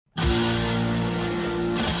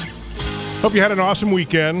Hope you had an awesome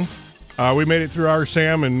weekend. We made it through our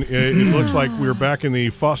Sam, and it looks like we're back in the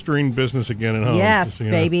fostering business again at home. Yes,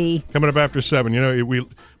 baby. Coming up after 7. We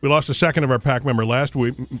lost a second of our pack members last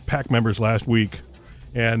week,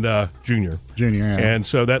 and Junior, yeah. and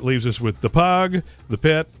so that leaves us with the pug, the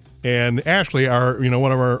pit, and Ashley,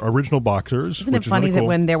 one of our original boxers. Isn't it funny that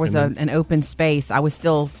when there was an open space, I was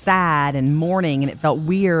still sad and mourning, and it felt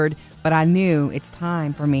weird, but I knew it's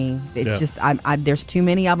time for me. It's just there's too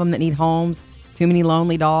many of them that need homes. Too many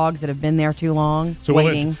lonely dogs that have been there too long, so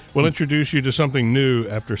waiting. We'll introduce you to something new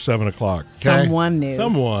after 7 o'clock. Okay. Someone new.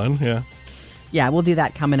 Someone, yeah. Yeah, we'll do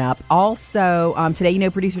that coming up. Also, today,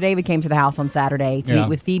 producer David came to the house on Saturday to meet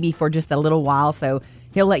with Phoebe for just a little while, so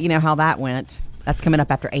he'll let you know how that went. That's coming up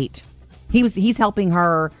after 8. He's helping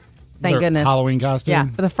her, thank goodness. Halloween costume? Yeah,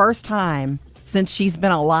 for the first time since she's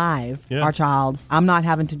been alive, our child, I'm not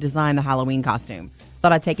having to design the Halloween costume.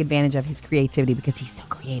 Thought I'd take advantage of his creativity because he's so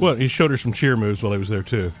creative. Well, he showed her some cheer moves while he was there,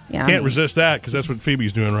 too. Yeah, Can't resist that because that's what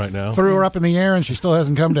Phoebe's doing right now. Threw her up in the air and she still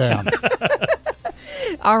hasn't come down.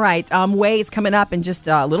 All right, ways coming up in just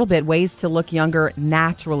a little bit, ways to look younger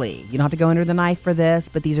naturally. You don't have to go under the knife for this,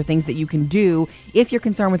 but these are things that you can do if you're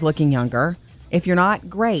concerned with looking younger. If you're not,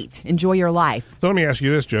 great. Enjoy your life. So let me ask you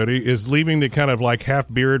this, Jody. Is leaving the kind of like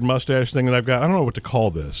half-beard mustache thing that I've got, I don't know what to call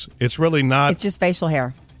this. It's really not... It's just facial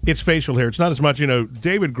hair. It's facial hair. It's not as much,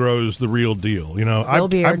 David grows the real deal.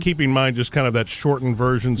 I'm keeping mine just kind of that shortened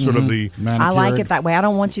version, sort of the... Manicured. I like it that way. I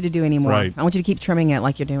don't want you to do anymore. Right. I want you to keep trimming it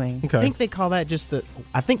like you're doing. Okay. I think they call that just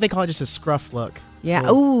a scruff look. Yeah.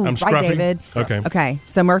 Ooh, I'm right, scruffy? David. Okay.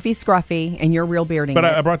 So Murphy's scruffy, and you're real bearding But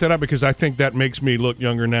it. I brought that up because I think that makes me look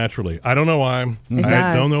younger naturally. I don't know why. It I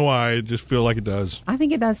does. don't know why. I just feel like it does. I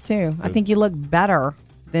think it does, too. I think you look better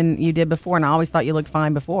than you did before, and I always thought you looked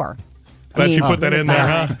fine before. Glad you put that in there,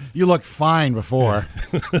 huh? You looked fine before.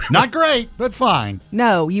 Not great, but fine.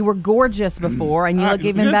 No, you were gorgeous before, and you look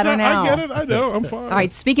even better now. I get it. I know. I'm fine. All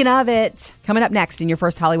right, speaking of it, coming up next in your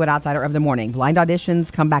first Hollywood Outsider of the morning, blind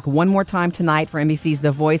auditions come back one more time tonight for NBC's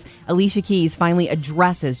The Voice. Alicia Keys finally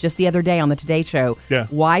addresses, just the other day on the Today Show,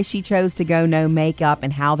 why she chose to go no makeup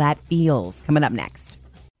and how that feels. Coming up next.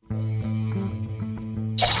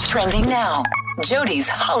 Trending now. Jody's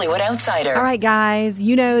Hollywood Outsider. All right, guys,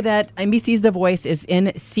 you know that NBC's The Voice is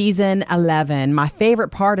in season 11. My favorite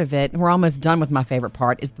part of it, we're almost done with my favorite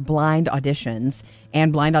part, is the blind auditions.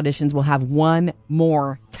 And blind auditions will have one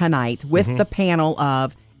more tonight with the panel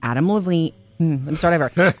of Adam Levine. Let me start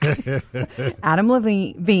over. Adam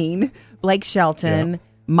Levine, Blake Shelton,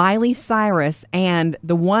 Miley Cyrus, and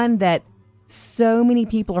the one that so many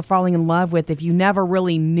people are falling in love with. If you never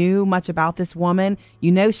really knew much about this woman,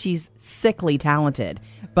 you know she's sickly talented.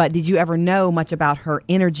 But did you ever know much about her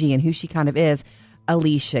energy and who she kind of is?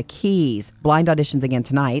 Alicia Keys. Blind auditions again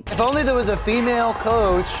tonight. If only there was a female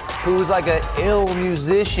coach who was like an ill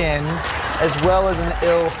musician as well as an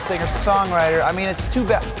ill singer-songwriter. I mean, it's too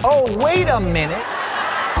bad. Oh, wait a minute.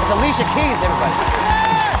 It's Alicia Keys, everybody.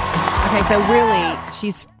 Okay, so really,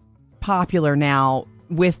 she's popular now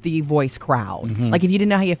with the Voice crowd. Like, if you didn't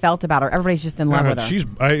know how you felt about her, everybody's just in love with her. She's,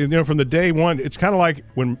 from the day one, it's kind of like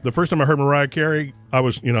when the first time I heard Mariah Carey, I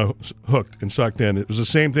was, hooked and sucked in. It was the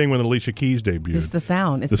same thing when Alicia Keys debuted. It's the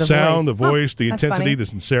sound. It's the sound, voice. the voice, the That's intensity, funny. the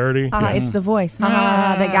sincerity. It's the voice. They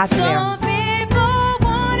got you there.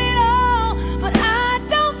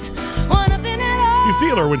 You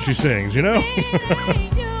feel her when she sings,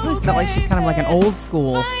 I always felt like she's kind of like an old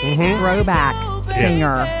school throwback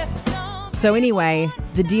singer. So anyway,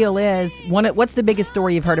 the deal is, what's the biggest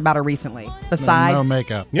story you've heard about her recently? Besides No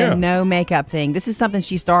makeup. the no makeup thing. This is something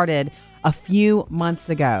she started a few months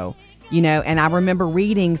ago. And I remember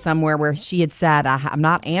reading somewhere where she had said, I'm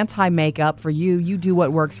not anti-makeup for you. You do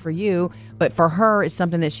what works for you. But for her, it's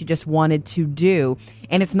something that she just wanted to do.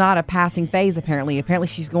 And it's not a passing phase, apparently. Apparently,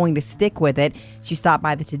 she's going to stick with it. She stopped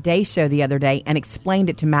by the Today Show the other day and explained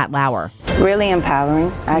it to Matt Lauer. Really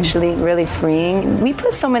empowering, actually, really freeing. We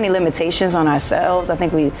put so many limitations on ourselves. I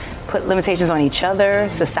think we put limitations on each other.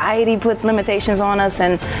 Society puts limitations on us.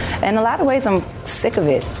 And in a lot of ways, I'm sick of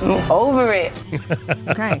it. I'm over it.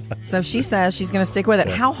 Okay, so she says she's going to stick with it.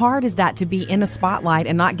 How hard is that to be in a spotlight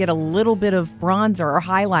and not get a little bit of bronzer or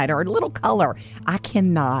highlighter or a little color? I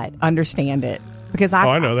cannot understand it. Because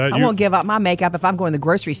I know that. I won't give up my makeup if I'm going to the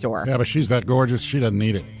grocery store. Yeah, but she's that gorgeous, she doesn't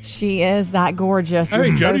need it. She is that gorgeous. I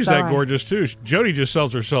think You're Jody's so that right. gorgeous, too. Jody just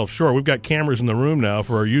sells herself short. We've got cameras in the room now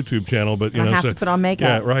for our YouTube channel, but I have to put on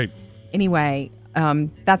makeup. Yeah, right. Anyway,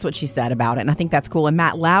 that's what she said about it, and I think that's cool. And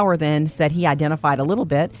Matt Lauer then said he identified a little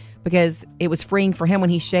bit because it was freeing for him when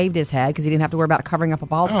he shaved his head because he didn't have to worry about covering up a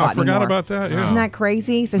bald spot I forgot anymore. about that. Yeah. Isn't that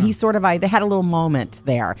crazy? So he sort of, they had a little moment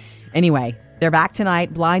there. Anyway, They're back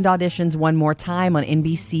tonight. Blind auditions one more time on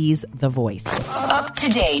NBC's The Voice. Up to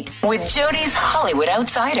date with Jody's Hollywood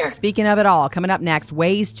Outsider. Speaking of it all, coming up next,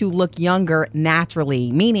 ways to look younger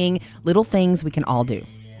naturally, meaning little things we can all do.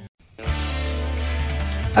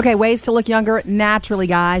 Okay, ways to look younger naturally,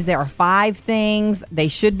 guys. There are 5 things. They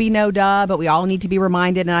should be no duh, but we all need to be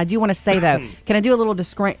reminded. And I do want to say, though, can I do a little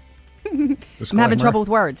disclaimer? I'm having trouble with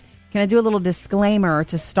words. Can I do a little disclaimer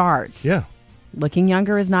to start? Yeah. Looking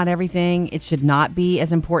younger is not everything. It should not be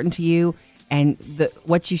as important to you. And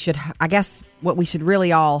what we should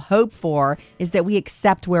really all hope for is that we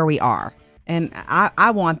accept where we are. And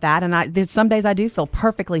I want that. And there's some days I do feel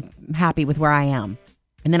perfectly happy with where I am.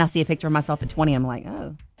 And then I see a picture of myself at 20. I'm like,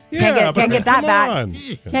 oh. Yeah, Can't get that back. on.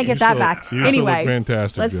 Can't get that back. You Anyway, look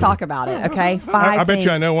fantastic, let's Jody. talk about it, okay? 5 I bet things.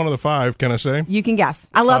 you I know one of the 5. Can I say? You can guess.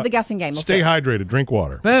 I love the guessing game. Let's Stay do it. hydrated. Drink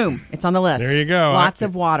water. Boom. It's on the list. There you go. Lots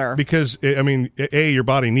of water. Because, I mean, your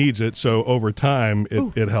body needs it, so over time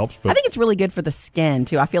it helps. But I think it's really good for the skin,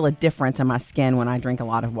 too. I feel a difference in my skin when I drink a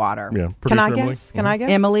lot of water. yeah, Can I Emily? guess? Can I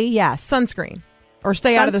guess? Emily, yes. Sunscreen. Or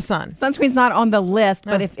stay out of the sun. Sunscreen's not on the list,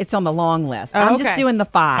 but if it's on the long list. I'm just okay. doing the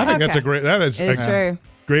 5. I think that's Okay. that is It's true.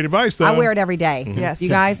 great advice, though. I wear it every day. Yes. You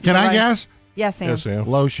guys? Can I guess? Yes, Sam. Yes, Sam.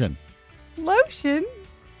 Lotion. Lotion.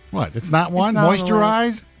 What? It's not one? It's not on the Moisturize?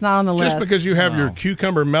 list. It's not on the list. Just because you have your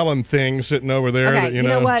cucumber melon thing sitting over there Okay, that, you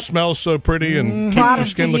know what? smells so pretty and keeps Props your to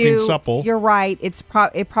skin looking you. supple. You're right. It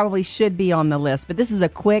probably should be on the list, but this is a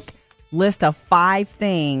quick list of 5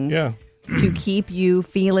 things Yeah. to keep you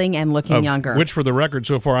feeling and looking Of younger. Which, for the record,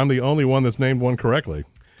 so far, I'm the only one that's named one correctly.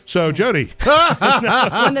 So, Jody.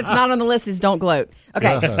 One that's not on the list is don't gloat.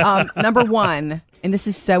 Okay, number 1, and this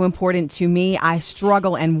is so important to me. I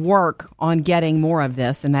struggle and work on getting more of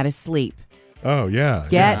this, and that is sleep. Oh, yeah.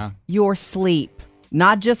 Get your sleep,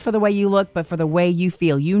 not just for the way you look, but for the way you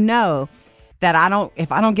feel. You know that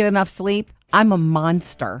if I don't get enough sleep, I'm a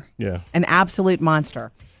monster. Yeah. An absolute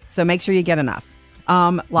monster. So make sure you get enough.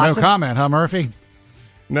 No comment, huh, Murphy?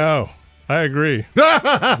 No, I agree.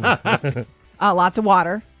 Lots of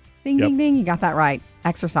water. Ding, Yep. ding, ding. You got that right.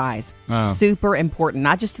 Exercise. Oh. Super important.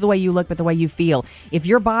 Not just the way you look, but the way you feel. If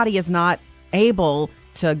your body is not able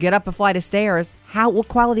to get up a flight of stairs, what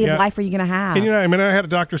quality Yeah. of life are you going to have? And, I had a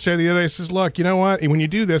doctor say the other day, he says, look, you know what? When you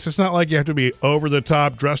do this, it's not like you have to be over the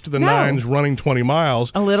top, dressed to the No. nines, running 20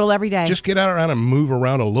 miles. a little every day. Just get out around and move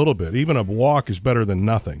around a little bit. Even a walk is better than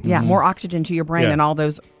nothing. Yeah, more oxygen to your brain Yeah. and all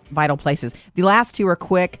those vital places. The last 2 are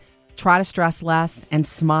quick. Try to stress less and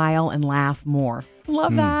smile and laugh more.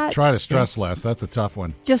 Love that. Try to stress less. That's a tough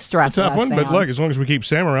one. Just stress Tough less. one, but Sam. look, as long as we keep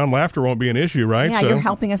Sam around, laughter won't be an issue, right? Yeah, you're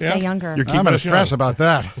helping us stay younger. You're keeping I'm going to us stress young. about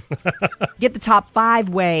that. Get the top 5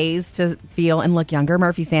 ways to feel and look younger.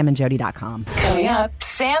 MurphySamandJody.com. Coming up,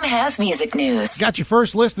 Sam has music news. Got you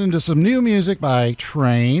first listening to some new music by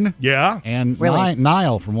Train Yeah. and Really?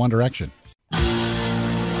 Niall from One Direction.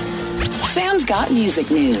 Sam's got music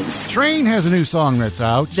news. Train has a new song that's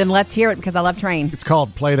out. Then let's hear it because I love Train. It's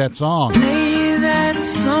called Play That Song. Play that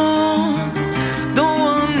song, the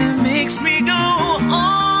one that makes me go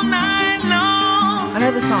all night long. I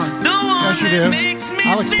know the song. The one Yes, you that do. makes me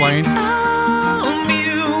I'll explain. think of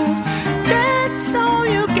you. That's all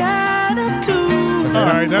you gotta do. All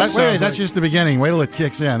right, That's just the beginning. Wait till it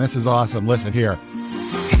kicks in. This is awesome. Listen here.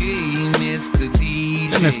 Hey, Mr. DJ.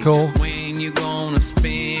 Isn't this cool? When you gonna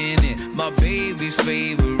spin it? My baby's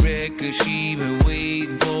favorite record, she been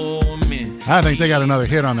waiting for me. I think they got another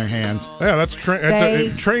hit on their hands. Yeah, that's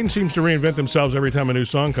They- Train seems to reinvent themselves every time a new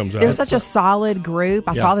song comes out. They're such a solid group.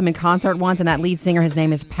 I Yeah. saw them in concert once, and that lead singer, his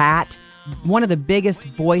name is Pat, one of the biggest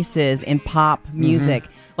voices in pop music.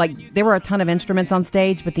 Like, there were a ton of instruments on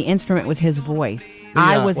stage, but the instrument was his voice.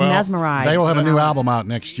 I was well, mesmerized. They will have a new album out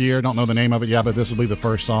next year. Don't know the name of it yet, but this will be the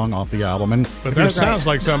first song off the album. And But that sounds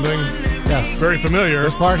like something yes, very familiar.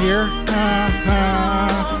 this part here.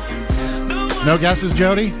 No guesses,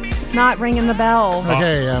 Jody? It's not ringing the bell.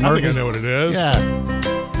 Okay, I think I Murphy. know what it is. Yeah.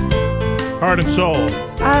 Heart and Soul.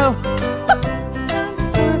 Oh.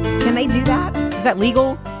 Can they do that? Is that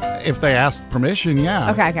legal? If they ask permission,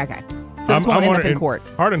 yeah. Okay. So this won't end up in court.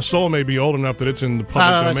 Heart and Soul may be old enough that it's in the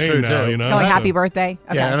public that's domain true, now. too. You know, Kind of like So- happy birthday?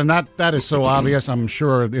 Okay. Yeah, and that is so obvious. I'm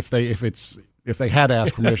sure if they had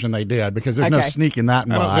asked permission, they did, because there's no Okay. sneaking that I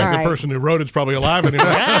don't by. think All right. the person who wrote it's probably alive anymore.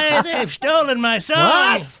 Hey, they've stolen my song.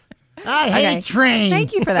 What? I hate Okay. Train.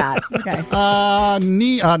 Thank you for that. Okay.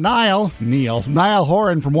 Niall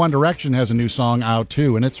Horan from One Direction has a new song out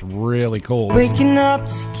too, and it's really cool. Waking up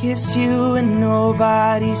to kiss you and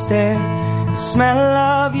nobody's there. The smell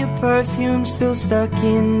of your perfume still stuck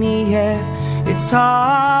in the air. It's hard.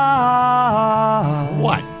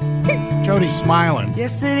 What? Jody's smiling.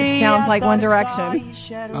 Sounds like One Direction.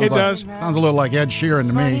 Does. Sounds a little like Ed Sheeran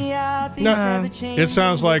to me. No, it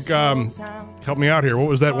sounds like, help me out here. What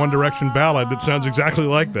was that One Direction ballad that sounds exactly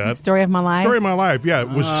like that? Story of My Life. Story of My Life, yeah.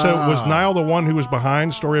 Was Niall the one who was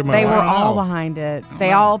behind Story of My They Life? were all behind it.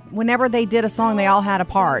 They all, whenever they did a song, they all had a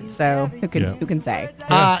part. So who can say?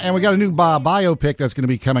 And we got a new biopic that's going to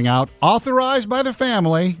be coming out, authorized by the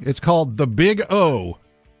family. It's called The Big O.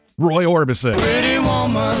 Roy Orbison.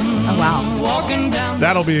 Oh, wow.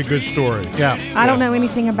 That'll be a good story. Yeah. I don't know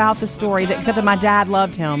anything about the story except that my dad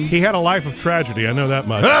loved him. He had a life of tragedy. I know that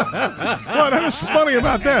much. What is funny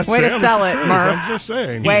about that? Way to Sam? sell It's it, true. Murph. I'm just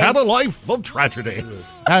saying. He had a life of tragedy.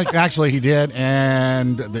 Actually, he did,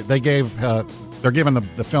 and they gave. They're giving the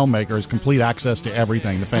filmmakers complete access to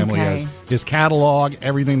everything the family has. His catalog,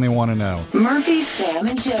 everything they want to know. Murphy, Sam,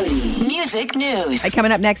 and Jody. Music news. Hey,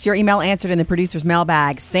 coming up next, your email answered in the producer's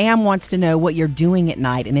mailbag. Sam wants to know what you're doing at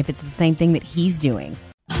night and if it's the same thing that he's doing.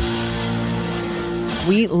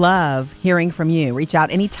 We love hearing from you. Reach out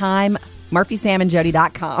anytime.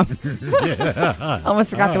 MurphySamandJody.com. Almost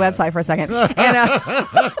forgot the website for a second.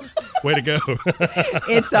 And, way to go.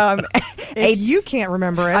 It's if you can't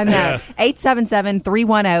remember it. I know.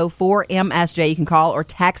 877-310-4MSJ. You can call or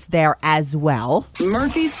text there as well.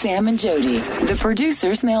 Murphy, Sam, and Jody. The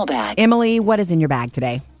producer's mailbag. Emily, what is in your bag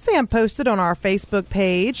today? Sam posted on our Facebook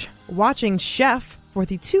page, watching Chef for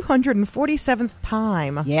the 247th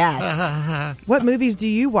time. Yes. What movies do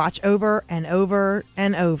you watch over and over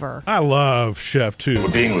and over? I love Chef, too. We're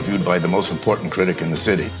being reviewed by the most important critic in the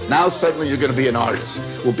city. Now suddenly you're going to be an artist.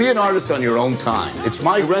 Well, be an artist on your own time. It's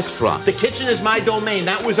my restaurant. The kitchen is my domain.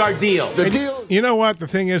 That was our deal. The deal. You know what? The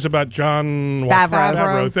thing is about John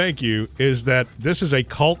Favreau. Thank you. Is that this is a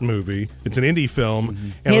cult movie. It's an indie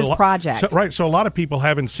film. And His project. So a lot of people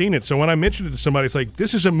haven't seen it. So when I mentioned it to somebody, it's like,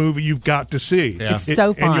 this is a movie you've got to see. Yeah. It's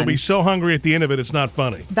so fun. And you'll be so hungry at the end of it, it's not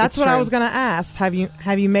funny. That's what true. I was going to ask. Have you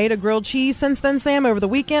made a grilled cheese since then, Sam, over the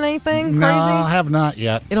weekend? Anything No, crazy? I have not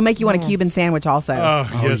yet. It'll make you want a Cuban sandwich also.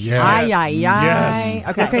 Yes. yeah. Ay, ay, ay. Yes.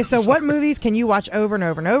 Okay. So what movies can you watch over and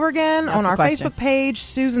over and over again? That's On the our question. Facebook page,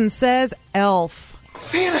 Susan says Elf.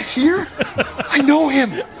 Santa here? I know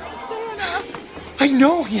him. I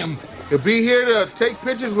know him. He'll be here to take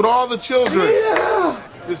pictures with all the children. Yeah.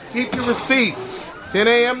 Just keep your receipts. 10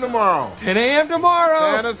 a.m. tomorrow. 10 a.m.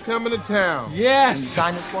 tomorrow. Santa's coming to town. Yes.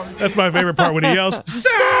 Sign this for me. That's my favorite part when he yells,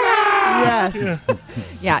 Yes.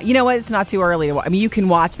 Yeah, you know what? It's not too early to watch. I mean, you can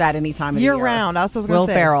watch that any time of the Year year. round. That's what I was going Will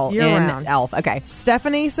to say. Ferrell Year in round. Elf. Okay.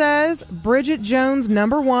 Stephanie says Bridget Jones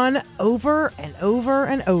 #1 over and over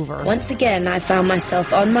and over. Once again, I found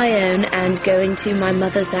myself on my own and going to my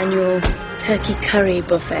mother's annual turkey curry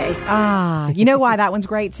buffet. You know why that one's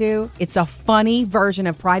great too? It's a funny version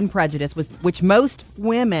of Pride and Prejudice, which most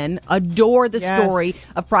women adore the Yes. story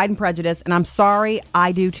of Pride and Prejudice, and I'm sorry,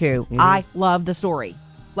 I do too. I love the story.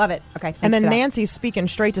 Love it. Okay. And then thanks for that. Nancy's speaking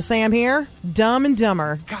straight to Sam here. Dumb and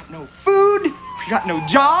Dumber. Got no food. We got no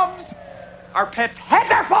jobs. Our pets' heads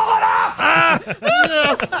are falling off.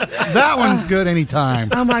 That one's good anytime.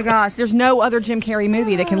 Oh my gosh, there's no other Jim Carrey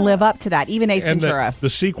movie that can live up to that. Even Ace and Ventura. the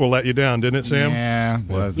sequel let you down, didn't it, Sam? Yeah,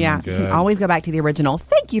 wasn't Yeah, good. you can always go back to the original.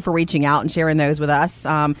 Thank you for reaching out and sharing those with us.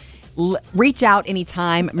 Reach out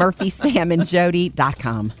anytime,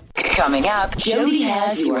 MurphySamandJody.com. Coming up, Jody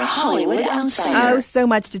has your Hollywood Outsider. Oh, so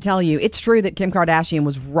much to tell you. It's true that Kim Kardashian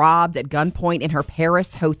was robbed at gunpoint in her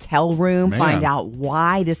Paris hotel room. Man. Find out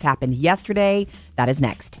why this happened yesterday. That is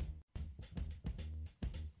next.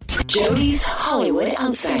 Jody's Hollywood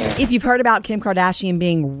Outsider. If you've heard about Kim Kardashian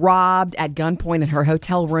being robbed at gunpoint in her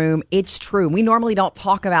hotel room, it's true. We normally don't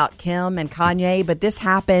talk about Kim and Kanye, but this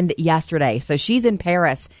happened yesterday. So she's in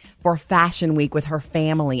Paris for Fashion Week with her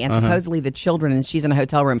family and supposedly the children, and she's in a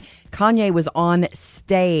hotel room. Kanye was on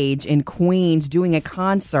stage in Queens doing a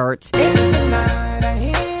concert. He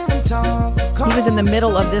was in the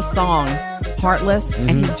middle of this song, Heartless,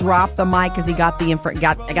 and he dropped the mic because he got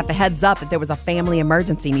the heads up that there was a family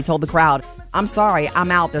emergency, and he told the crowd, "I'm sorry,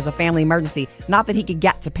 I'm out. There's a family emergency." Not that he could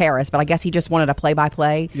get to Paris, but I guess he just wanted a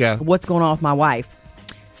play-by-play. Yeah. What's going on with my wife?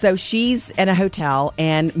 So she's in a hotel,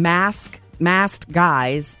 and masked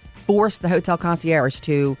guys forced the hotel concierge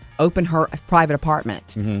to open her private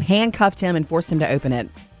apartment, handcuffed him, and forced him to open it.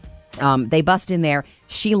 They bust in there.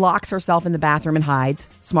 She locks herself in the bathroom and hides.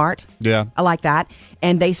 Smart. Yeah. I like that.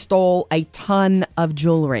 And they stole a ton of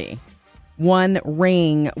jewelry. One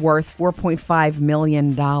ring worth $4.5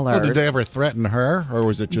 million. Well, did they ever threaten her, or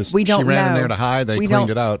was it just We don't she ran in know. there to hide? They We cleaned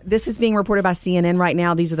don't- it out. This is being reported by CNN right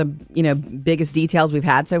now. These are the biggest details we've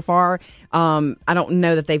had so far. I don't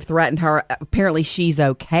know that they've threatened her. Apparently, she's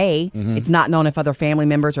okay. It's not known if other family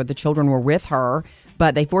members or the children were with her.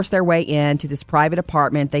 But they forced their way into this private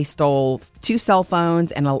apartment. They stole 2 cell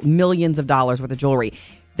phones and millions of dollars worth of jewelry.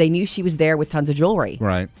 They knew she was there with tons of jewelry.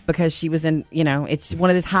 Right. Because she was in, it's one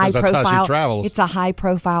of those high that's profile. how she travels. It's a high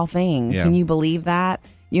profile thing. Yeah. Can you believe that?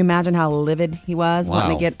 You imagine how livid he was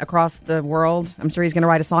wanting to get across the world? I'm sure he's going to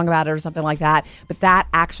write a song about it or something like that. But that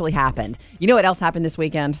actually happened. You know what else happened this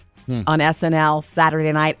weekend? On SNL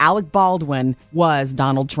Saturday night, Alec Baldwin was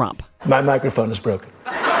Donald Trump. My microphone is broken.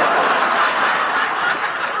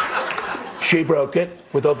 She broke it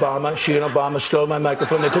with Obama. She and Obama stole my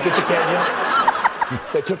microphone. They took it to Kenya.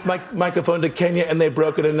 They took my microphone to Kenya and they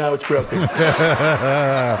broke it, and now it's broken.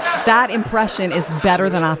 That impression is better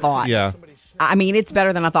than I thought. Yeah. I mean, it's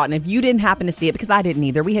better than I thought. And if you didn't happen to see it, because I didn't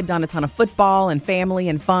either, we had done a ton of football and family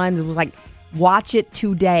and fun. It was like, watch it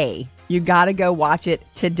today. You got to go watch it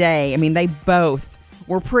today. I mean, they both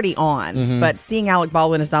were pretty on. But seeing Alec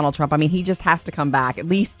Baldwin as Donald Trump, I mean, he just has to come back at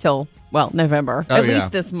least till, November. At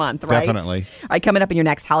least this month, right? Definitely. All right, coming up in your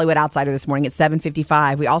next Hollywood Outsider this morning at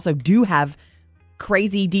 7:55, we also do have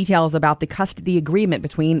crazy details about the custody agreement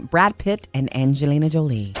between Brad Pitt and Angelina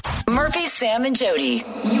Jolie. Murphy, Sam, and Jody,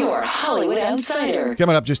 your Hollywood Outsider.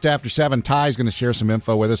 Coming up just after 7, Ty's going to share some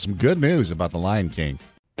info with us, some good news about The Lion King.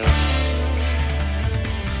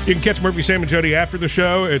 You can catch Murphy, Sam, and Jody after the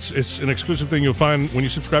show. It's an exclusive thing you'll find when you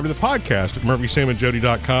subscribe to the podcast at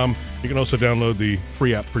murphysamandjody.com. You can also download the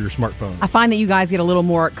free app for your smartphone. I find that you guys get a little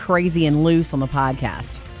more crazy and loose on the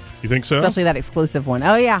podcast. You think so? Especially that exclusive one.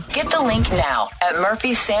 Oh, yeah. Get the link now at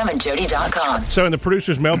murphysamandjody.com. So in the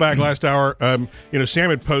producer's mailbag last hour, Sam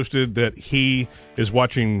had posted that he is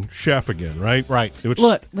watching Chef again, right? Right.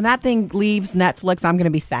 Look, when that thing leaves Netflix, I'm going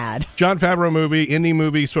to be sad. Jon Favreau movie, indie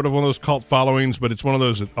movie, sort of one of those cult followings, but it's one of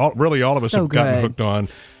those that all of us have gotten hooked on.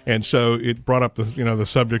 And so it brought up the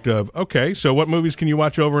subject of, okay, so what movies can you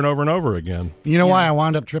watch over and over and over again? You know why I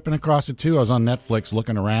wound up tripping across it, too? I was on Netflix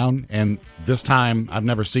looking around, and this time I've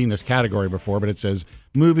never seen this category before, but it says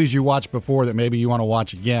movies you watched before that maybe you want to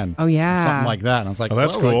watch again. Oh, yeah. Something like that. And I was like,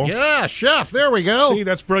 that's cool. Yeah, Chef, there we go. See,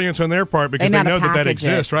 that's brilliance on their part because they know that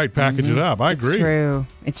exists, right? Package it up. I agree.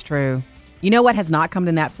 It's true. You know what has not come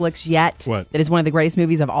to Netflix yet? What? That is one of the greatest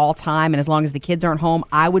movies of all time, and as long as the kids aren't home,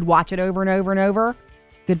 I would watch it over and over and over.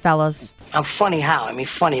 Goodfellas. I'm funny how? I mean,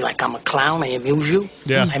 funny like I'm a clown. I amuse you.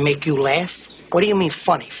 Yeah. I make you laugh. What do you mean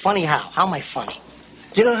funny? Funny how? How am I funny?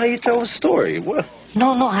 You know how you tell a story. What?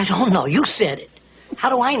 No, I don't know. You said it. How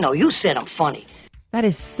do I know? You said I'm funny. That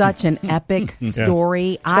is such an epic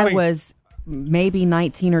story. I was maybe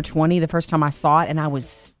 19 or 20 the first time I saw it, and I was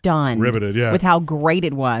stunned. Riveted, with how great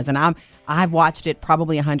it was. And I've watched it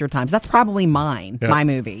probably 100 times. That's probably my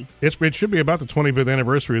movie. It should be about the 25th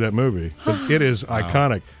anniversary of that movie. But it is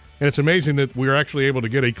iconic. And it's amazing that we were actually able to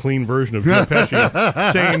get a clean version of Joe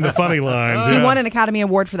Pesci saying the funny line. He won an Academy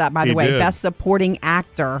Award for that, by the way. Did. Best Supporting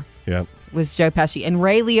Actor. Yeah. Was Joe Pesci. And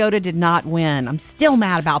Ray Liotta did not win. I'm still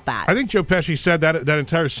mad about that. I think Joe Pesci said that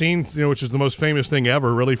entire scene, which is the most famous thing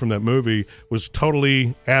ever, really, from that movie, was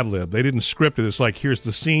totally ad-lib. They didn't script it. It's like, here's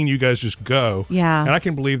the scene, you guys just go. Yeah. And I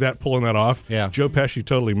can believe that, pulling that off. Yeah. Joe Pesci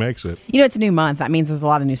totally makes it. It's a new month. That means there's a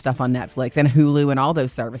lot of new stuff on Netflix and Hulu and all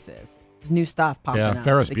those services. There's new stuff popping up. Yeah,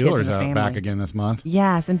 Ferris for the kids Bueller's and the family. back again this month.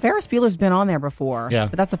 Yes, and Ferris Bueller's been on there before. Yeah.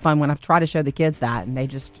 But that's a fun one. I've tried to show the kids that, and they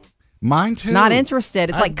just... Mine too. Not interested.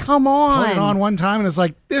 It's like, come on. Put it on one time, and it's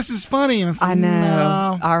like, this is funny. And it's, I know.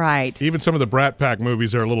 No. All right. Even some of the Brat Pack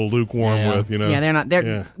movies are a little lukewarm with, Yeah, they're not.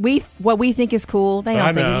 What we think is cool, they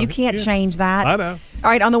don't think it. You can't change that. I know. All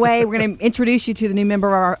right, on the way, we're going to introduce you to the new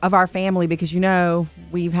member of our family because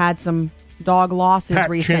we've had some dog losses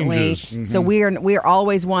recently. So we're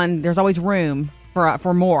always one. There's always room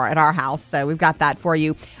for more at our house. So we've got that for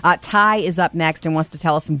you. Ty is up next and wants to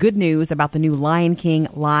tell us some good news about the new Lion King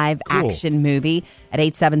live action movie at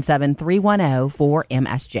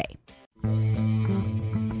 877-310-4MSJ.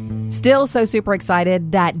 Still so super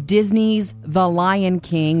excited that Disney's The Lion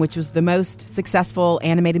King, which was the most successful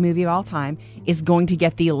animated movie of all time, is going to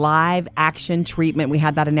get the live action treatment. We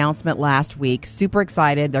had that announcement last week. Super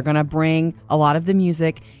excited. They're going to bring a lot of the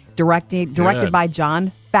music directed by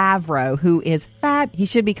Jon Favreau, who is he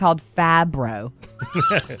should be called Fabro.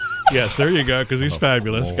 Yes, there you go, because he's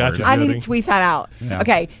fabulous. Lord. Gotcha. I need to tweet that out. Yeah.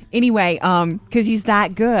 Okay. Anyway, because he's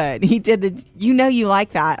that good. He did you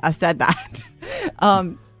like that. I said that.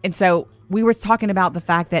 And so we were talking about the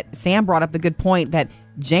fact that Sam brought up the good point that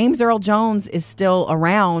James Earl Jones is still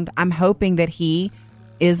around. I'm hoping that he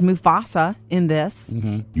is Mufasa in this.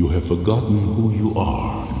 Mm-hmm. You have forgotten who you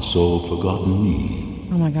are, and so forgotten me.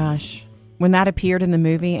 Oh my gosh. When that appeared in the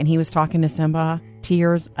movie and he was talking to Simba,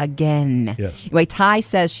 tears again. Yes. Anyway, Ty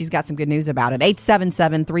says she's got some good news about it.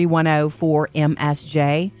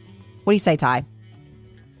 877-310-4MSJ. What do you say, Ty?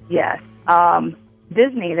 Yes.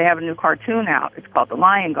 Disney, they have a new cartoon out. It's called The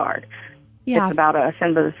Lion Guard. Yeah. It's about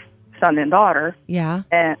Simba's son and daughter. Yeah.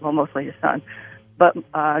 And, well, mostly his son. But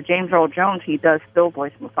James Earl Jones, he does still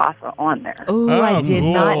voice Mufasa on there. Ooh, I did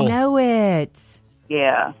not know it.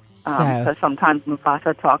 Yeah. Because sometimes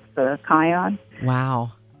Mufasa talks to Kion.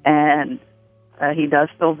 Wow. And he does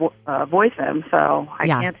still voice him, so I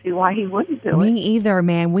can't see why he wouldn't do it. Me either,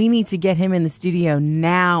 man. We need to get him in the studio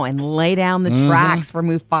now and lay down the tracks for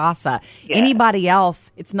Mufasa. Yeah. Anybody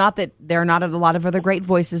else, it's not that there are not a lot of other great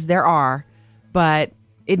voices. There are, but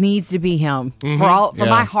it needs to be him for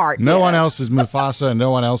my heart. No one else is Mufasa and no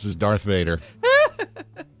one else is Darth Vader.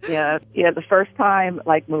 Yeah. The first time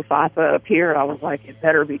like Mufasa appeared, I was like, it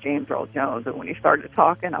better be James Earl Jones. And when he started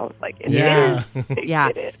talking, I was like, it is. Yeah.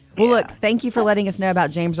 Well, look, thank you for letting us know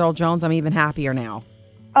about James Earl Jones. I'm even happier now.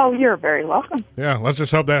 Oh, you're very welcome. Yeah, let's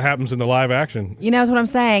just hope that happens in the live action. You know, that's what I'm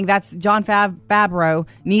saying. That's John Favreau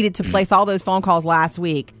needed to place all those phone calls last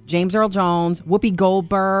week. James Earl Jones, Whoopi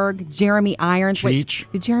Goldberg, Jeremy Irons. Cheech.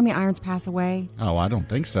 Did Jeremy Irons pass away? Oh, I don't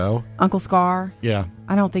think so. Uncle Scar? Yeah.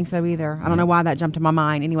 I don't think so either. I don't know why that jumped to my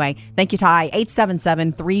mind. Anyway, thank you, Ty.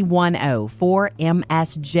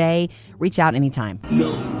 877-310-4MSJ. Reach out anytime.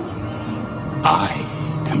 No.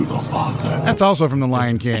 I am the father. That's also from The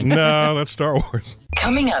Lion King. No, that's Star Wars.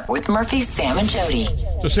 Coming up with Murphy, Sam, and Jody.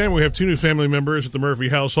 So, Sam, we have 2 new family members at the Murphy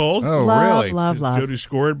household. Oh, really? Love. Jody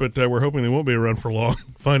scored, but we're hoping they won't be around for long.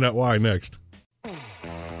 Find out why next.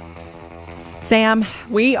 Sam,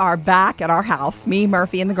 we are back at our house, me,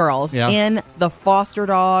 Murphy, and the girls, in the foster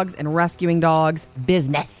dogs and rescuing dogs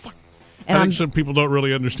business. And I think some people don't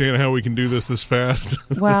really understand how we can do this fast.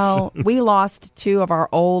 Well, we lost 2 of our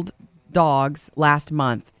old dogs last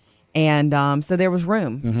month. And so there was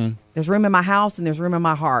room. Mm-hmm. There's room in my house and there's room in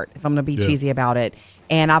my heart, if I'm going to be cheesy about it.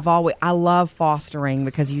 And I love fostering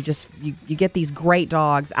because you get these great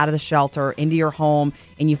dogs out of the shelter into your home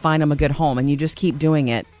and you find them a good home and you just keep doing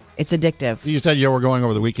it. It's addictive. You said you were going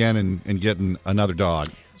over the weekend and getting another dog.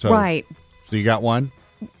 Right. So you got one?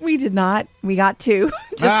 We did not. We got 2.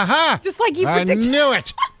 Just like you predicted. I knew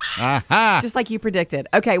it. Just like you predicted.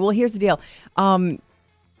 Okay, well, here's the deal.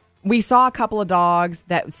 We saw a couple of dogs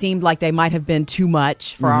that seemed like they might have been too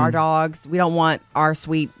much for our dogs. We don't want our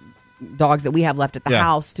sweet dogs that we have left at the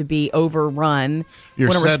house to be overrun.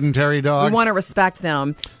 Your sedentary dogs? We want to respect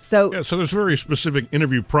them. So there's a very specific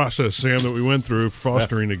interview process, Sam, that we went through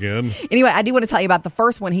fostering again. Anyway, I do want to tell you about the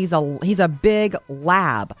first one. He's a big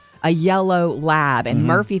lab, a yellow lab, and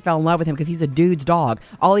Murphy fell in love with him because he's a dude's dog.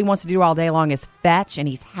 All he wants to do all day long is fetch, and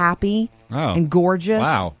he's happy and gorgeous.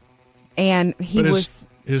 Wow. And his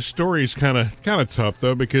story is kind of tough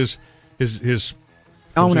though, because his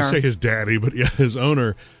owner, I was gonna say his daddy, but his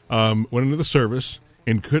owner went into the service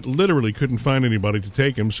and couldn't find anybody to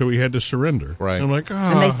take him, so he had to surrender. Right. And I'm like,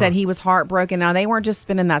 And they said he was heartbroken. Now, they weren't just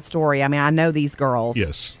spinning that story. I mean, I know these girls.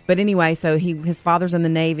 Yes. But anyway, so his father's in the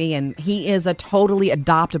Navy, and he is a totally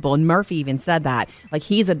adoptable. And Murphy even said that. Like,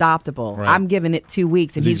 he's adoptable. Right. I'm giving it 2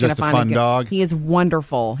 weeks, and he's going to find a fun dog. He is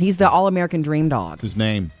wonderful. He's the all-American dream dog. What's his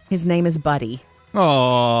name? His name is Buddy.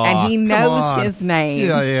 Oh, and he knows his name.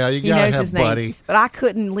 Yeah, you gotta have Buddy. But I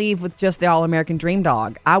couldn't leave with just the all-American dream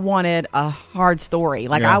dog. I wanted a hard story.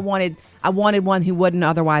 Like I wanted one who wouldn't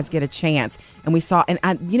otherwise get a chance. And we saw,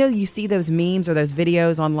 and you see those memes or those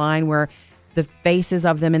videos online where the faces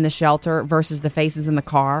of them in the shelter versus the faces in the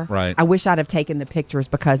car. Right. I wish I'd have taken the pictures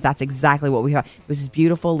because that's exactly what we had. It was this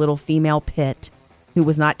beautiful little female pit who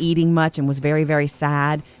was not eating much and was very, very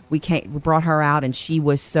sad. We brought her out, and she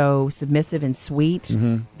was so submissive and sweet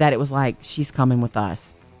that it was like, she's coming with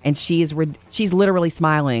us. And she's literally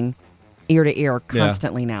smiling ear to ear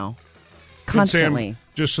constantly now. Constantly. Sam,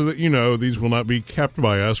 just so that you know, these will not be kept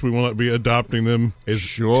by us. We will not be adopting them as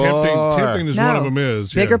sure. tempting as one of them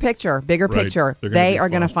is. Bigger picture. Right. They are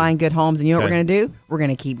going to find good homes. And you know what we're going to do? We're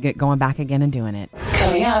going to keep going back again and doing it.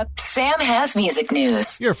 Coming up, Sam has music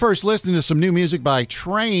news. You're first listening to some new music by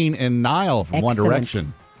Train and Niall from One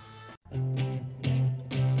Direction.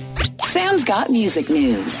 Sam's got music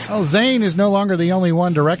news. Well, Zayn is no longer the only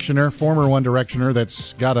One Directioner, former One Directioner,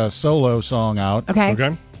 that's got a solo song out.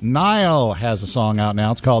 Okay. Niall has a song out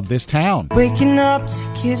now. It's called This Town. Waking up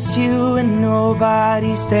to kiss you and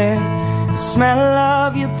nobody's there. The smell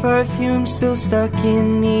of your perfume still stuck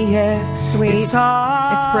in the air. Sweet. It's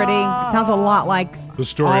pretty. It sounds a lot like the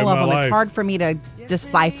story all of them. my life. It's hard for me to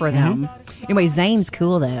decipher them. Anyway, Zayn's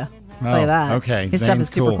cool though. I'll tell you that. Okay. His stuff is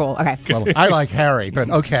super cool. Okay. Well, I like Harry, but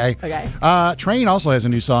okay. Okay. Train also has a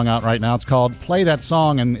new song out right now. It's called Play That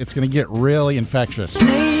Song, and it's going to get really infectious.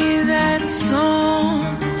 Play that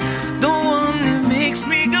song, the one that makes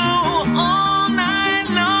me go all night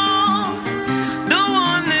long, the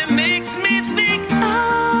one that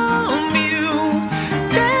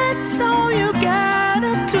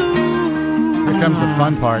comes the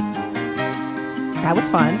fun part. That was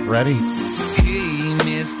fun. Ready? Hey,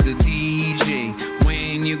 Mr. DJ,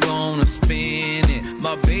 when you gonna spin it?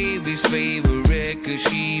 My baby's favorite record,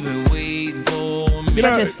 she been waiting for me.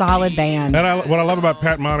 Such a solid band. And what I love about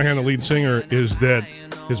Pat Monahan, the lead singer, is that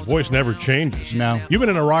his voice never changes. No. You've been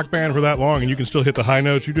in a rock band for that long, and you can still hit the high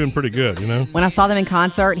notes. You're doing pretty good, you know? When I saw them in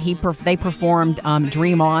concert, they performed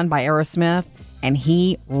Dream On by Aerosmith, and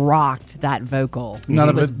he rocked that vocal.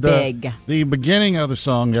 It was big. The beginning of the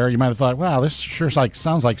song there, you might have thought, wow, this sure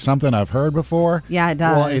sounds like something I've heard before. Yeah, it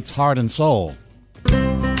does. Well, it's Heart and Soul.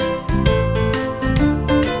 Yeah.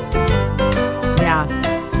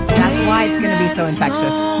 That's why it's going to be so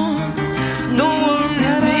infectious. The one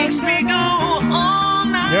that makes me go all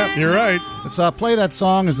night. Yep, you're right. Let's Play That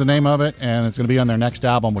Song is the name of it, and it's going to be on their next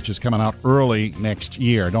album, which is coming out early next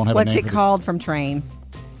year. Don't have What's a name it called from Train?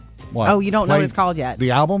 What? Oh, you don't know what it's called yet?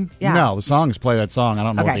 The album? Yeah. No, the song is Play That Song. I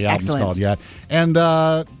don't know what the album's excellent. called yet. And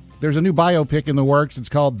there's a new biopic in the works. It's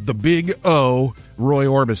called The Big O, Roy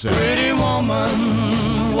Orbison. Pretty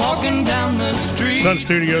woman walking down the street. Sun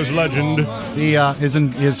Studios legend.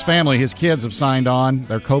 His family, his kids have signed on.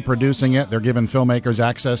 They're co-producing it. They're giving filmmakers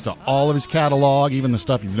access to all of his catalog, even the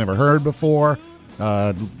stuff you've never heard before.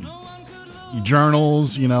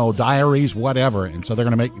 Journals, diaries, whatever. And so they're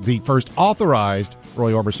going to make the first authorized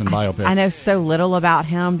Roy Orbison biopic. I know so little about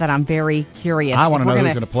him that I'm very curious. I want to know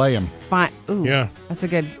who's going to play him. Ooh, yeah. That's a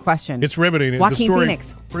good question. It's riveting. Joaquin the story,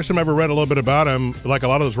 Phoenix. First time I ever read a little bit about him, like a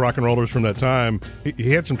lot of those rock and rollers from that time,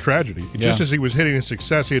 he had some tragedy. Just as he was hitting his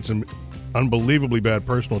success, he had some unbelievably bad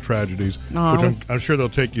personal tragedies, which I'm sure they'll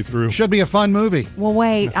take you through. Should be a fun movie. Well,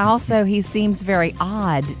 wait. Also, he seems very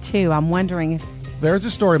odd, too. I'm wondering if... There's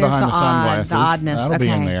a story behind the sunglasses. The oddness. That'll be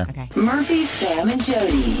in there. Okay. Murphy, Sam, and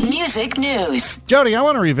Jody. Music news. Jody, I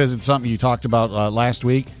want to revisit something you talked about last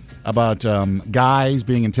week about guys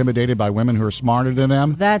being intimidated by women who are smarter than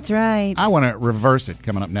them. That's right. I want to reverse it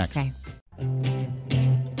coming up next. Okay.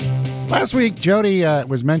 Last week, Jody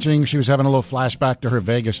was mentioning she was having a little flashback to her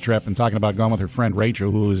Vegas trip and talking about going with her friend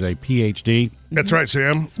Rachel, who is a PhD. That's right,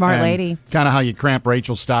 Sam. Smart lady. Kind of how you cramp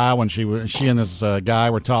Rachel's style when she and this guy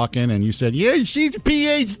were talking, and you said, "Yeah, she's a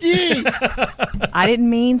PhD." I didn't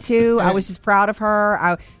mean to. I was just proud of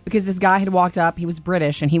her because this guy had walked up. He was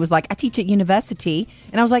British, and he was like, "I teach at university,"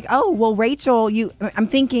 and I was like, "Oh, well, Rachel, I'm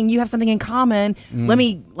thinking you have something in common. Let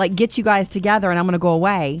me get you guys together, and I'm going to go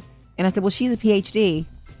away." And I said, "Well, she's a PhD."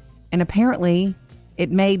 And apparently,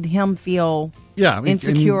 it made him feel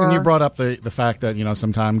insecure. And you brought up the fact that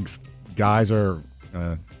sometimes guys are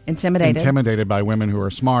intimidated by women who are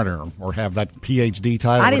smarter or have that PhD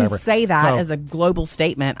title. I didn't say that as a global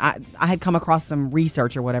statement. I had come across some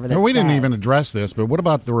research or whatever that we didn't even address this, but what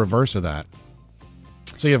about the reverse of that?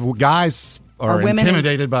 See, if guys are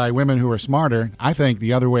intimidated by women who are smarter, I think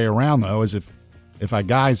the other way around, though, is if a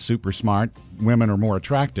guy's super smart, women are more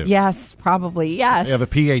attractive. Yes, probably, yes. You have a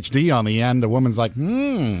PhD on the end, a woman's like,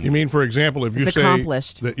 You mean, for example, if you say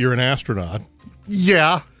that you're an astronaut?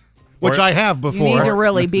 Yeah, which I have before. You need to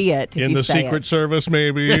really be it. In the Secret Service,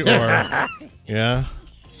 maybe? Or yeah? Yes.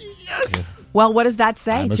 Yeah. Well, what does that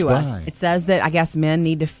say to us? It says that, I guess, men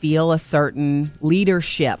need to feel a certain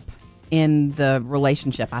leadership in the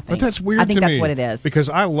relationship, I think. But that's weird to me. I think that's what it is. Because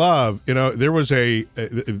I love, there was a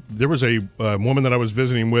woman that I was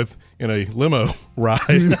visiting with in a limo ride.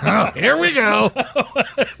 Here we go.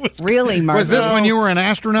 Really, Mark? Was this when you were an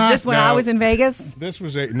astronaut? Is this when I was in Vegas? This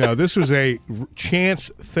was a chance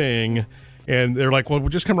thing. And they're like, well,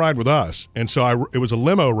 just come ride with us. And so it was a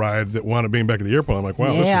limo ride that wound up being back at the airport. I'm like,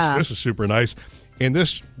 wow, this is super nice. And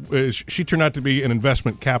she turned out to be an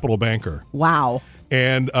investment capital banker. Wow.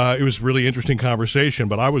 And it was a really interesting conversation,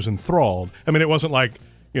 but I was enthralled. I mean, it wasn't like,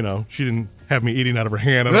 she didn't have me eating out of her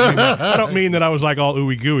hand. I don't mean that I was like all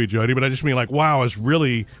ooey gooey, Jody, but I just mean like, wow, I was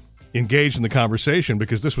really engaged in the conversation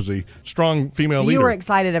because this was a strong female leader. You were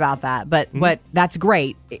excited about that, but that's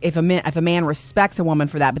great if a man respects a woman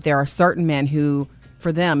for that. But there are certain men who,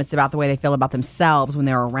 for them, it's about the way they feel about themselves when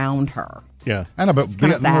they're around her. Yeah, I know, but in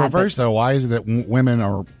the reverse, though, why is it that women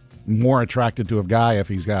are more attracted to a guy if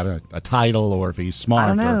he's got a title or if he's smart? I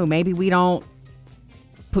don't know. Maybe we don't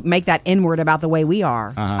make that inward about the way we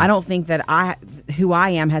are. I don't think that who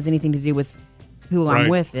I am has anything to do with who I'm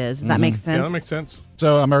with is. Does that make sense? Yeah, that makes sense.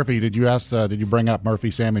 So, Murphy, did you bring up Murphy,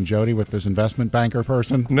 Sam, and Jody with this investment banker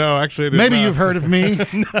person? No, actually, I did maybe not. You've heard of me.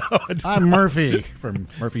 No, I'm Murphy from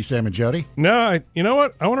Murphy, Sam, and Jody. No, you know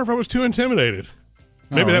what? I wonder if I was too intimidated.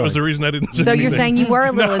 Maybe that was the reason I didn't say anything. You're saying you were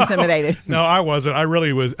a little intimidated. No, I wasn't. I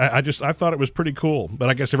really was. I thought it was pretty cool, but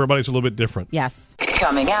I guess everybody's a little bit different. Yes.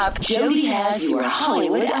 Coming up, Jody has your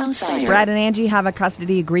Hollywood Outsider. Brad and Angie have a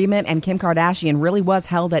custody agreement, and Kim Kardashian really was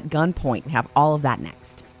held at gunpoint. We have all of that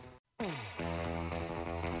next.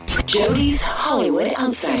 Jody's Hollywood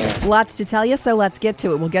Outsider. Lots to tell you, so let's get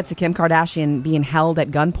to it. We'll get to Kim Kardashian being held at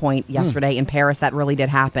gunpoint yesterday in Paris. That really did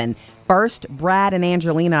happen. First, Brad and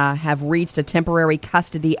Angelina have reached a temporary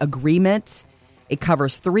custody agreement. It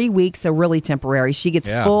covers 3 weeks, so really temporary. She gets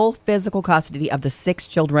full physical custody of the 6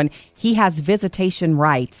 children. He has visitation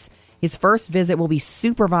rights. His first visit will be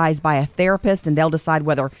supervised by a therapist, and they'll decide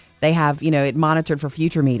whether they have, it monitored for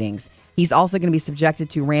future meetings. He's also going to be subjected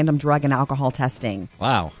to random drug and alcohol testing.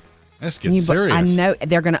 Wow. This gets serious. I know.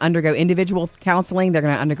 They're going to undergo individual counseling. They're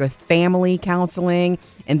going to undergo family counseling.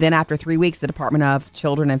 And then after 3 weeks, the Department of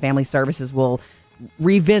Children and Family Services will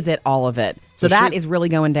revisit all of it. So that is really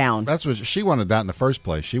going down. That's what she wanted that in the first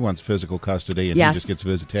place. She wants physical custody, and he just gets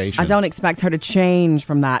visitation. I don't expect her to change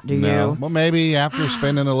from that, do you? Well, maybe after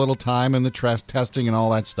spending a little time in the testing and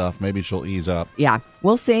all that stuff, maybe she'll ease up. Yeah,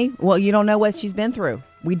 we'll see. Well, you don't know what she's been through.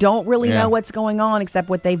 We don't really know what's going on except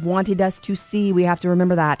what they've wanted us to see. We have to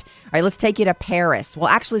remember that. All right, let's take you to Paris. Well,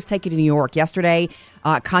 actually, let's take you to New York. Yesterday,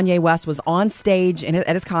 Kanye West was on stage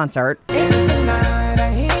at his concert.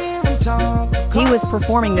 He was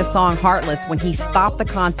performing this song, Heartless, when he stopped the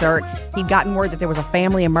concert. He'd gotten word that there was a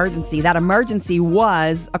family emergency. That emergency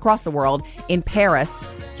was, across the world, in Paris.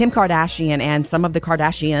 Kim Kardashian and some of the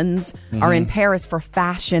Kardashians are in Paris for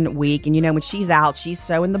Fashion Week. And, when she's out, she's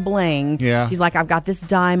showing the bling. Yeah. She's like, I've got this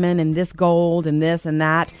diamond and this gold and this and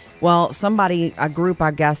that. Well, a group,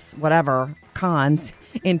 I guess, whatever, cons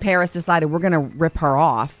in Paris decided we're going to rip her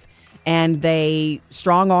off. And they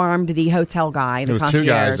strong-armed the hotel guy, the concierge. 2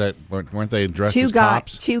 guys that weren't they dressed as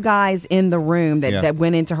cops? 2 guys in the room that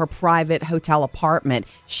went into her private hotel apartment.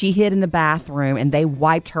 She hid in the bathroom, and they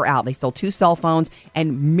wiped her out. They stole 2 cell phones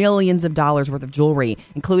and millions of dollars worth of jewelry,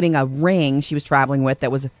 including a ring she was traveling with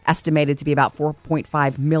that was estimated to be about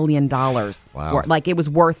 $4.5 million. Wow. Like, it was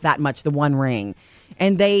worth that much, the one ring.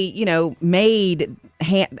 And they, at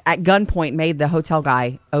gunpoint, made the hotel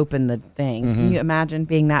guy open the thing. Can you imagine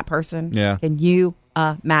being that person? Yeah. Can you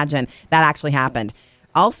imagine? That actually happened.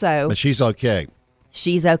 Also, but she's okay.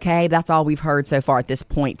 She's okay. That's all we've heard so far at this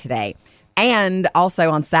point today. And also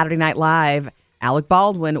on Saturday Night Live, Alec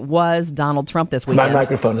Baldwin was Donald Trump this weekend. My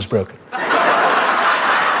microphone is broken.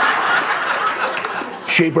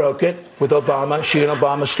 She broke it with Obama. She and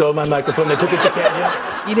Obama stole my microphone. They took it to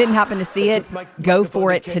Kenya. You didn't happen to see it? Go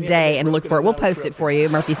for it today and look for it. We'll post it for you,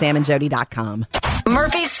 MurphySamandJody.com.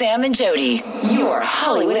 Murphy, Sam, and Jody, your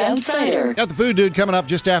Hollywood Outsider. Got the food dude coming up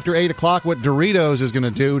just after 8 o'clock. What Doritos is going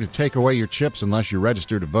to do to take away your chips unless you're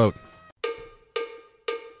registered to vote.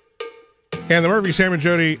 And the Murphy, Sam, and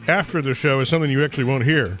Jody after the show is something you actually won't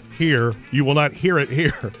hear here. You will not hear it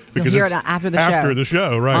here. Because you'll hear it after the show. After the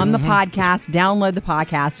show, right. On the podcast. Download the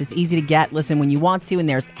podcast. It's easy to get. Listen when you want to, and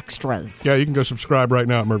there's extras. Yeah, you can go subscribe right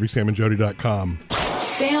now at MurphySamandJody.com.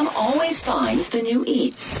 Sam always finds the new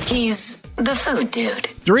eats. He's the food dude.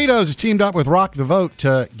 Doritos has teamed up with Rock the Vote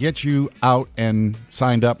to get you out and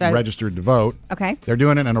signed up and registered to vote. Okay. They're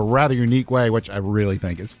doing it in a rather unique way, which I really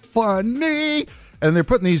think is funny. And they're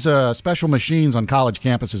putting these special machines on college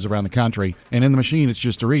campuses around the country. And in the machine, it's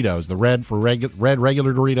just Doritos. The red for red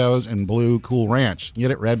regular Doritos and blue Cool Ranch. You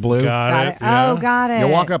get it? Red, blue? Got it. Yeah. Oh, got it. You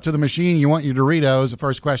walk up to the machine, you want your Doritos. The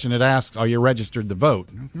first question it asks, are you registered to vote?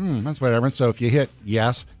 That's whatever. So if you hit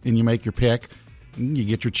yes and you make your pick, you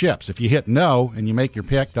get your chips. If you hit no and you make your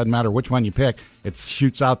pick, doesn't matter which one you pick, it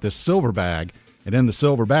shoots out this silver bag. And in the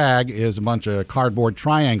silver bag is a bunch of cardboard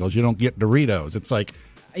triangles. You don't get Doritos. It's like...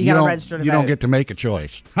 You got to register to vote. You don't get to make a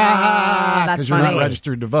choice. Because you're not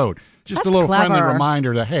registered to vote. Just a little friendly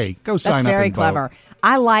reminder that, hey, go sign up and vote. That's very clever.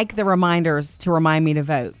 I like the reminders to remind me to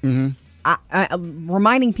vote.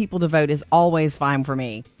 Reminding people to vote is always fine for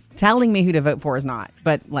me. Telling me who to vote for is not.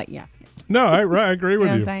 But, yeah. No, I agree with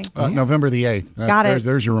you. Know what I'm saying? November the 8th. Got it.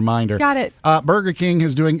 There's your reminder. Got it. Burger King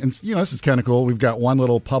is doing, and this is kind of cool. We've got one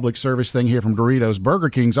little public service thing here from Doritos. Burger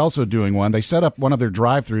King's also doing one. They set up one of their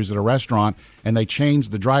drive-thrus at a restaurant, and they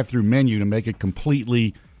changed the drive-thru menu to make it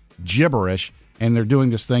completely gibberish. And they're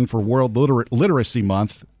doing this thing for World Literacy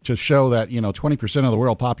Month to show that, 20% of the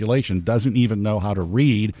world population doesn't even know how to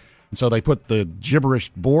read. And so they put the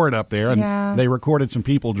gibberish board up there, and they recorded some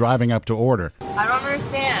people driving up to order. I don't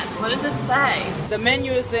understand. What does this say? The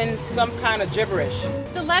menu is in some kind of gibberish.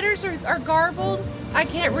 The letters are garbled. I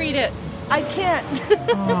can't read it. I can't. You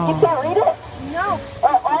can't read it? No.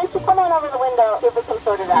 Why don't you come on over the window, see if we can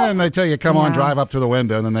sort it out? And they tell you, come on, drive up to the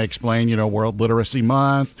window, and then they explain, World Literacy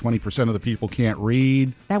Month, 20% of the people can't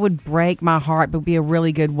read. That would break my heart, but be a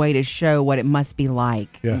really good way to show what it must be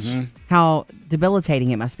like. Yes. Mm-hmm. How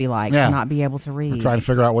debilitating it must be like to not be able to read. We're trying to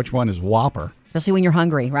figure out which one is Whopper. Especially when you're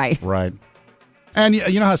hungry, right? Right. And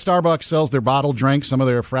you know how Starbucks sells their bottled drinks, some of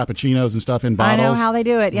their Frappuccinos and stuff in bottles? I know how they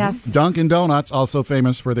do it, yes. Dunkin' Donuts, also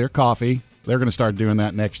famous for their coffee. They're going to start doing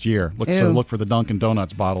that next year. So look for the Dunkin'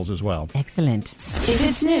 Donuts bottles as well. Excellent. If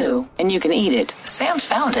it's new and you can eat it, Sam's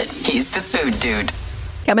found it. He's the food dude.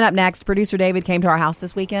 Coming up next, producer David came to our house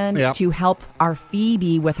this weekend to help our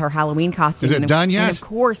Phoebe with her Halloween costume. Is it done yet? And of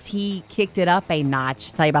course, he kicked it up a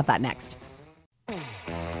notch. Tell you about that next.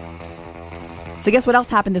 So guess what else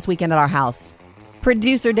happened this weekend at our house?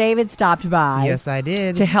 Producer David stopped by. Yes, I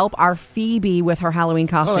did. To help our Phoebe with her Halloween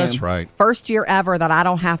costume. Oh, that's right. First year ever that I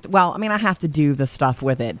don't have to, I have to do the stuff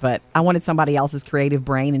with it, but I wanted somebody else's creative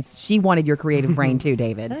brain, and she wanted your creative brain too,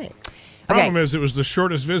 David. Hey. Problem is, it was the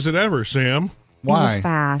shortest visit ever, Sam. Why? It was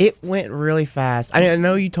fast. It went really fast. I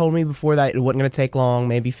know you told me before that it wasn't going to take long,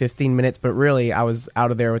 maybe 15 minutes, but really I was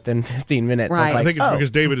out of there within 15 minutes. Right. I think it's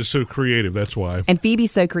because David is so creative, that's why. And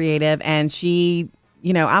Phoebe's so creative, and she,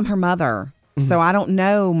 I'm her mother. So I don't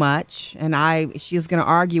know much, and she's going to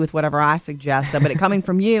argue with whatever I suggest. But it coming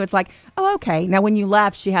from you, it's like, oh, okay. Now, when you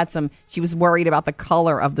left, she was worried about the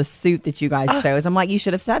color of the suit that you guys chose. I'm like, you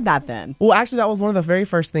should have said that then. Well, actually, that was one of the very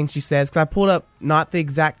first things she says, because I pulled up not the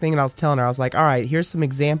exact thing, and I was telling her, I was like, all right, here's some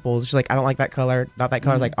examples. She's like, I don't like that color, not that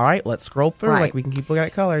color. I was like, all right, let's scroll through. Right. Like, we can keep looking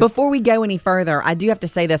at colors. Before we go any further, I do have to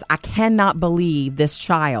say this. I cannot believe this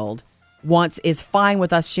child is fine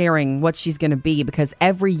with us sharing what she's going to be, because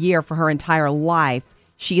every year for her entire life,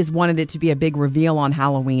 she has wanted it to be a big reveal on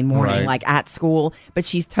Halloween morning, like at school, but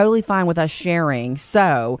she's totally fine with us sharing.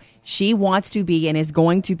 So she wants to be and is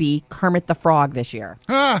going to be Kermit the Frog this year.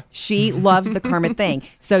 She loves the Kermit thing.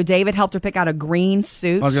 So David helped her pick out a green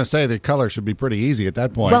suit. I was going to say the color should be pretty easy at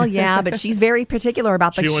that point. Well, yeah, but she's very particular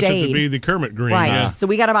about the shade. She wants it to be the Kermit green. Right. Yeah. So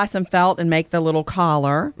we got to buy some felt and make the little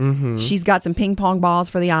collar. Mm-hmm. She's got some ping pong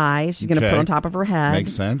balls for the eyes. She's going to put on top of her head.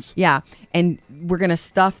 Makes sense. Yeah. And we're going to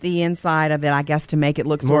stuff the inside of it, I guess, to make it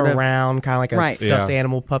look more sort of round, kind of like a stuffed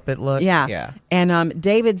animal puppet look. Yeah. And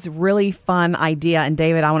David's really fun idea. And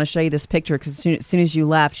David, I want to show you this picture, because as soon as you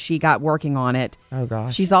left, she got working on it. Oh,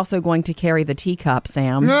 gosh. She's also going to carry the teacup,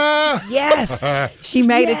 Sam. Yes. She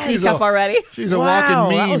made a teacup already. She's a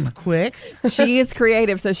walking meme. That was quick. She is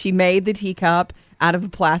creative. So she made the teacup out of a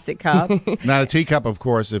plastic cup. Now, a teacup, of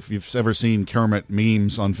course, if you've ever seen Kermit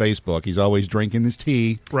memes on Facebook, he's always drinking his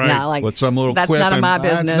tea with some little that's quip. None of my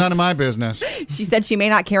business. That's none of my business. She said she may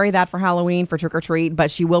not carry that for Halloween for trick or treat,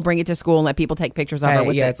 but she will bring it to school and let people take pictures of her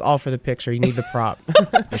with it. It's all for the picture. You need the prop.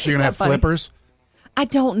 Is she going to have flippers? I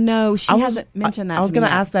don't know. She hasn't mentioned that. I was going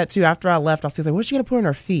to ask that too. After I left, I was like, what's she going to put on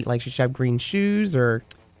her feet? Like, should she have green shoes or...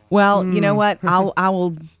 Well, you know what? I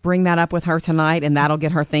will bring that up with her tonight, and that'll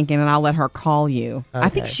get her thinking, and I'll let her call you. Okay. I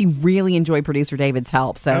think she really enjoyed producer David's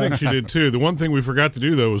help. So I think she did too. The one thing we forgot to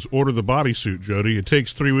do, though, was order the bodysuit, Jody. It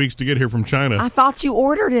takes 3 weeks to get here from China. I thought you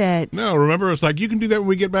ordered it. No, remember, it's like, you can do that when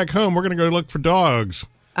we get back home. We're going to go look for dogs.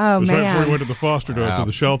 Oh, it was man. right before we went to the foster dogs to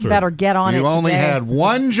the shelter. Better get on it. You only had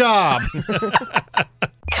one job.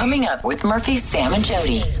 Coming up with Murphy, Sam, and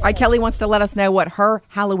Jody. All right, Kelly wants to let us know what her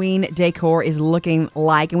Halloween decor is looking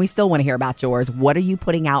like, and we still want to hear about yours. What are you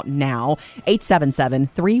putting out now?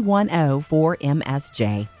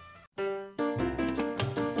 877-310-4MSJ.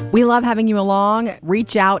 We love having you along.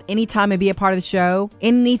 Reach out anytime and be a part of the show.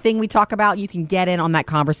 Anything we talk about, you can get in on that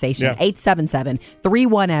conversation. Yeah.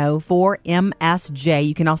 877-310-4MSJ.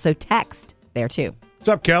 You can also text there, too. What's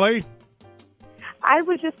up, Kelly? I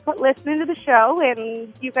was just listening to the show,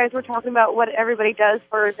 and you guys were talking about what everybody does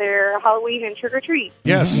for their Halloween and trick-or-treat.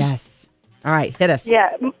 Yes. Yes. All right, hit us.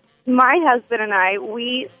 Yeah. My husband and I,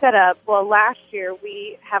 we set up, last year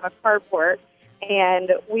we have a carport,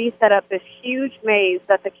 and we set up this huge maze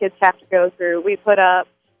that the kids have to go through. We put up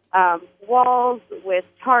walls with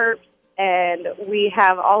tarps, and we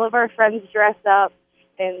have all of our friends dress up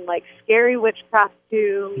in, like, scary witch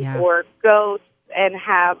costumes or ghosts, and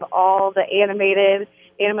have all the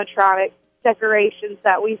animatronic decorations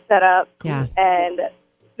that we set up. Yeah. And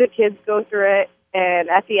the kids go through it, and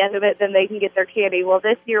at the end of it, then they can get their candy. Well,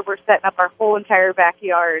 this year we're setting up our whole entire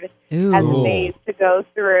backyard as a maze to go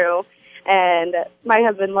through. And my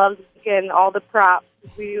husband loves getting all the props.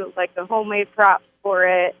 We do, like, the homemade props for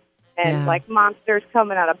it. And, like, monsters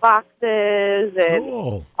coming out of boxes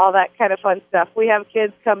and all that kind of fun stuff. We have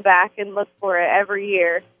kids come back and look for it every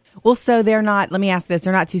year. Well, so they're not, let me ask this,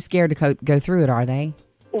 they're not too scared to go through it, are they?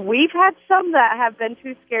 We've had some that have been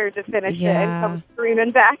too scared to finish it and come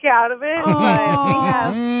screaming back out of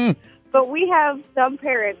it. But we have some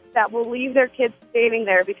parents that will leave their kids standing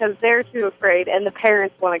there because they're too afraid, and the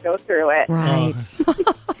parents want to go through it. Right.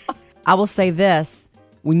 I will say this.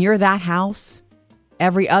 When you're that house,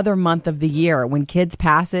 every other month of the year, when kids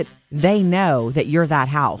pass it, they know that you're that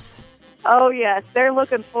house. Oh, yes. They're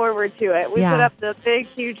looking forward to it. We put up the big,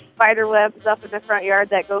 huge spider webs up in the front yard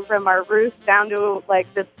that go from our roof down to,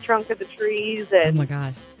 like, the trunk of the trees. And oh, my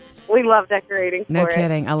gosh. We love decorating for it. No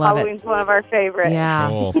kidding. I love Halloween's one of our favorites. Yeah.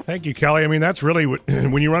 Cool. Thank you, Kelly. I mean, that's really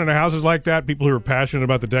when you run into houses like that, people who are passionate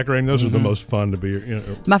about the decorating, those are the most fun to be.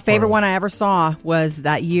 My favorite one I ever saw was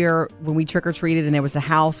that year when we trick-or-treated, and there was a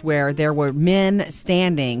house where there were men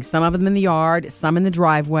standing, some of them in the yard, some in the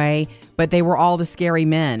driveway, but they were all the scary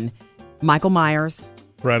men. Michael Myers,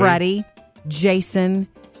 Freddy, Jason,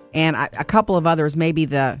 and a couple of others, maybe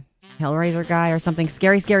the Hellraiser guy or something.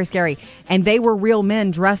 Scary, scary, scary. And they were real men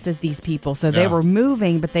dressed as these people. So they were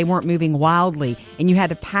moving, but they weren't moving wildly. And you had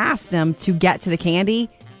to pass them to get to the candy.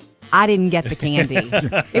 I didn't get the candy.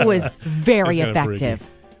 It was very effective.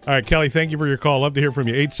 All right, Kelly, thank you for your call. Love to hear from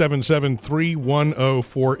you.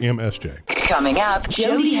 877-310-4MSJ. Coming up,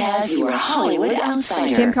 Jody has your Hollywood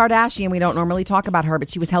Outsider. Kim Kardashian, we don't normally talk about her, but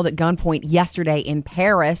she was held at gunpoint yesterday in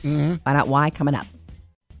Paris. Find out why coming up.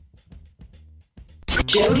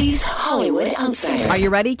 Jody's Hollywood Outsider. Are you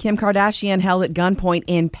ready? Kim Kardashian held at gunpoint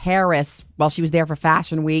in Paris while she was there for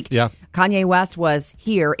Fashion Week. Yeah. Kanye West was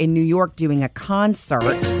here in New York doing a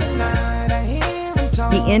concert.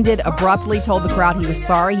 He ended abruptly, told the crowd he was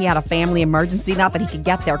sorry. He had a family emergency, not that he could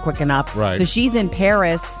get there quick enough. Right. So she's in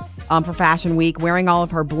Paris for Fashion Week wearing all of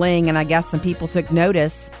her bling, and I guess some people took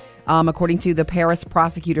notice. According to the Paris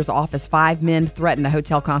prosecutor's office, 5 men threatened the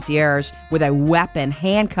hotel concierge with a weapon,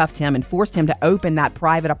 handcuffed him, and forced him to open that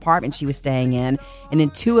private apartment she was staying in. And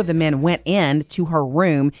then 2 of the men went in to her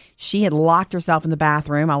room. She had locked herself in the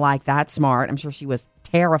bathroom. I like that. Smart. I'm sure she was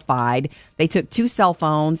terrified. They took 2 cell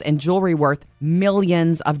phones and jewelry worth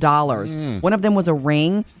millions of dollars. One of them was a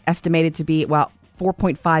ring, estimated to be,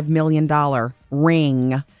 $4.5 million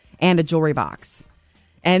ring, and a jewelry box.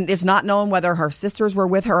 And it's not known whether her sisters were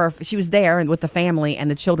with her or if she was there and with the family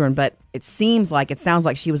and the children, but it sounds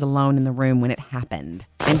like she was alone in the room when it happened.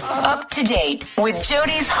 Up to date with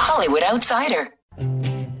Jody's Hollywood Outsider.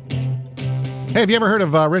 Hey, have you ever heard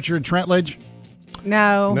of Richard Trentledge?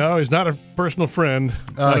 No. No, he's not a personal friend.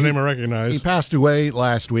 Not a name I recognize. He passed away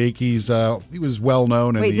last week. He was well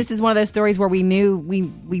known. Wait, this is one of those stories where we knew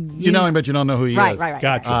you know him, but you don't know who he is. Right.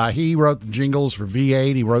 Gotcha. He wrote the jingles for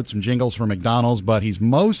V8. He wrote some jingles for McDonald's, but he's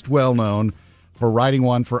most well known for writing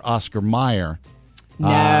one for Oscar Mayer.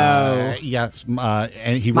 No. Yes.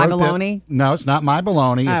 And he My wrote Baloney? No, it's not My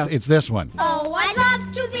Baloney. Oh. It's this one. Oh, I'd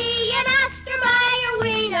love to be an Oscar Mayer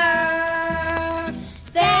wiener.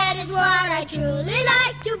 That is what I truly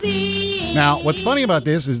like to be. Now, what's funny about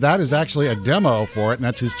this is that is actually a demo for it, and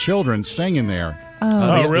that's his children singing there.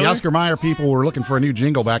 Really? The Oscar Mayer people were looking for a new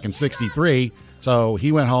jingle back in '63, so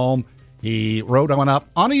he went home. He wrote one up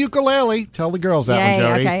on a ukulele. Tell the girls that one,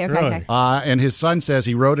 Jody. Okay. Really? And his son says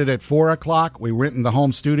he wrote it at 4 o'clock. We went in the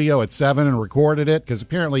home studio at 7 and recorded it because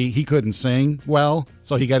apparently he couldn't sing well,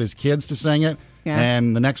 so he got his kids to sing it. Yeah.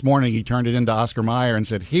 And the next morning he turned it into Oscar Mayer and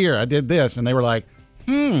said, "Here, I did this," and they were like,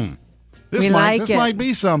 This might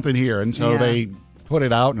be something here. And so they put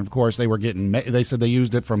it out, and of course they said they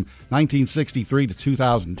used it from 1963 to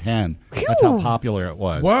 2010. Whew. That's how popular it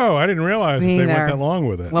was. Whoa, I didn't realize that they went that long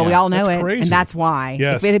with it. Well, we all know that's it, crazy. and that's why.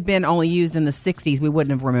 Yes. If it had been only used in the 60s, we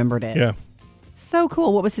wouldn't have remembered it. Yeah. So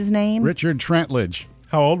cool. What was his name? Richard Trentledge.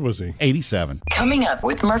 How old was he? 87. Coming up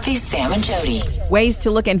with Murphy, Sam, and Jody. Ways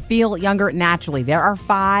to look and feel younger naturally. There are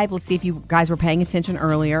 5. Let's see if you guys were paying attention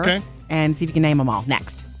earlier. Okay. And see if you can name them all.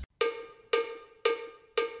 Next.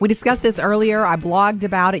 We discussed this earlier. I blogged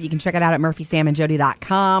about it. You can check it out at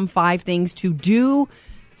murphysamandjody.com. 5 things to do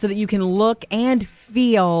so that you can look and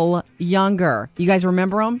feel younger. You guys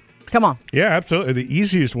remember them? Come on. Yeah, absolutely. The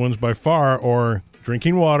easiest ones by far are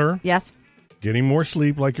drinking water. Yes. Getting more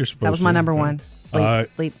sleep like you're supposed to. That was my number one.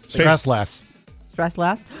 Sleep. Stress less. Stress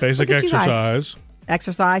less. Basic exercise.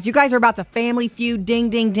 Exercise. You guys are about to Family Feud ding,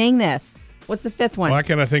 ding, ding this. What's the 5th one? Why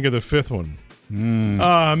can't I think of the 5th one?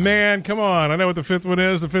 Oh, man, come on. I know what the 5th one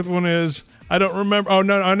is. The 5th one is, I don't remember. Oh,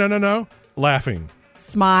 no. Laughing.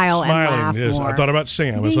 Smiling and laugh yes. more. I thought about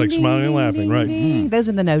Sam. I was like smiling and laughing, right. Those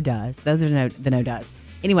are the no-does. Those are the no-does.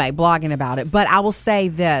 Anyway, blogging about it. But I will say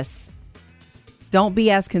this. Don't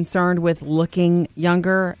be as concerned with looking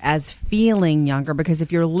younger as feeling younger, because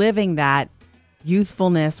if you're living that,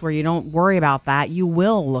 youthfulness where you don't worry about that, you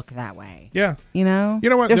will look that way. Yeah. You know? You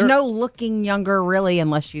know what? There's no looking younger, really,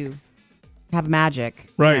 unless you have magic.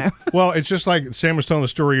 Right. You know? Well, it's just like Sam was telling the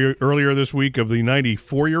story earlier this week of the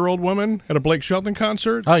 94-year-old woman at a Blake Shelton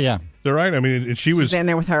concert. Oh, yeah. Is that right? I mean, and she was in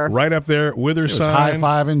there with her. Right up there with her She was sign.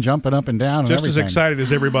 high-fiving, jumping up and down. Just and as excited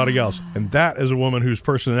as everybody else. And that is a woman whose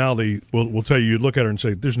personality will tell you look at her and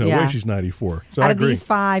say, there's no way she's 94. So Out I of agree. these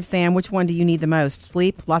 5, Sam, which one do you need the most?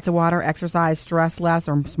 Sleep, lots of water, exercise, stress less,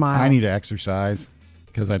 or smile? I need to exercise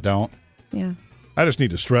because I don't. Yeah. I just need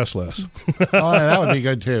to stress less. Oh, that would be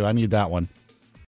good, too. I need that one.